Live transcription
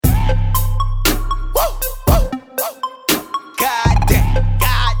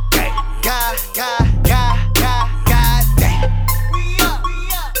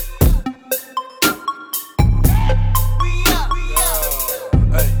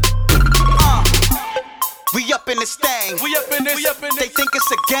this thing. We up in this. They think it's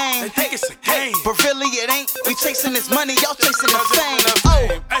a game. They think it's a game. But really it ain't. We chasing this money, y'all chasing the fame.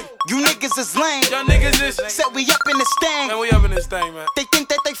 Oh, you niggas is lame. Y'all niggas is. Said we up in this thing. Man, we up in this thing, man. They think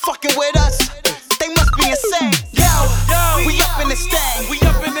that they fucking with us. They must be insane. Yo, we up in this thing. We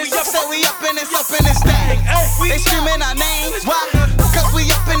up in this. Said we up in this thing. They screaming our names. Why? Cause we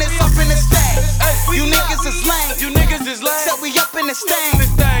up in this thing. You niggas is lame. You niggas is lame. Said we up in this thing.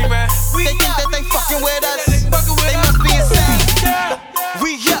 This thing, man. They think that they fucking with us. They must be insane.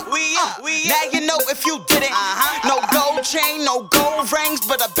 We up. Now you know if you did it. No gold chain, no gold rings,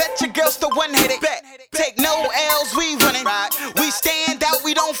 but I bet your girl still one hit it. Take no L's, we running. We stand out,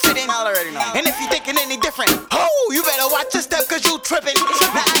 we don't fit in. And if you thinking any different, you better watch your step cause you tripping.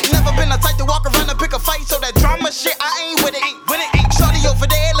 Now I ain't never been the type to walk around and pick a fight, so that drama shit, I ain't with it. Shorty over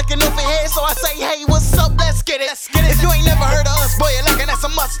there looking over here, so I say, hey, what's up, let's get it. If you ain't never heard of us, boy, you're looking at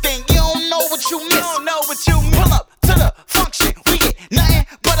some Mustang. You don't know what you miss. Pull up to the function, we get nothing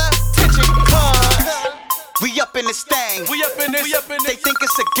but attention. Cause we up in this thing. We up in this. They think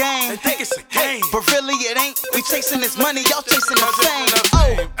it's a game. They think it's a game. But really it ain't. We chasing this money, y'all chasing the fame.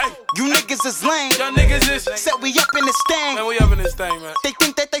 Oh, you niggas is lame. Y'all niggas is. Said we up in this thing. Man, we up in this thing, man. They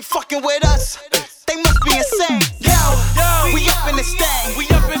think that they fucking with us. They must be insane. Yo, we up in this thing. We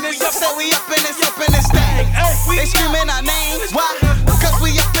up in this. Said we up in this thing. They screaming our names. Why? Cause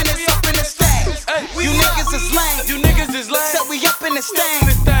we up in this thing. You niggas is lame. You niggas is lame. Said we up in this thing.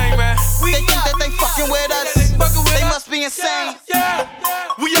 This thing, man. They think that they fucking with us. They must be insane. Yeah,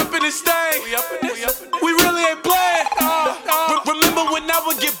 we up in this thing. We really ain't playing. Remember when I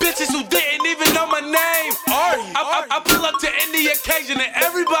would get bitches who didn't even know my name? I pull up to any occasion and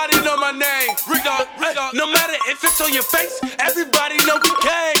everybody know my name. No matter if it's on your face, everybody know who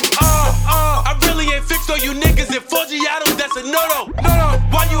came. I really ain't fixed on you niggas in Forgiatos, that's a no-no.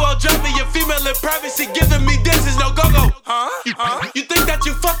 Why you all dropping your female in privacy, giving me this is no go-go? You think that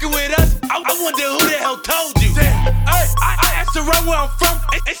you fucking with us? I wonder who the hell told you. I asked around where I'm from,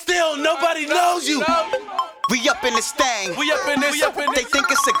 and still nobody knows you. We up in this thing. We up in this. They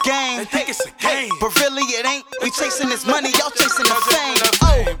think it's a game. They think it's a game. But really it ain't. We chasing this money, y'all chasing the fame.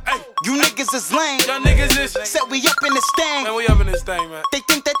 Oh, you niggas is lame. Y'all niggas is. Said we up in this thing. Man, we up in this thing, man. They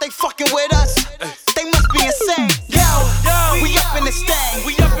think that they fucking with us. They must be insane. Yo, we up in this thing.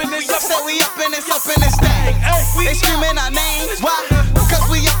 We up in this. Said we up in this thing. They screaming our names. Why? Cause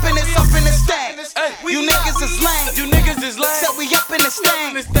we up in this thing. You niggas is lame. You niggas is lame. Said we up in this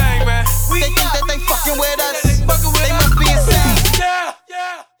thing. This thing, man. They think that they fucking with us.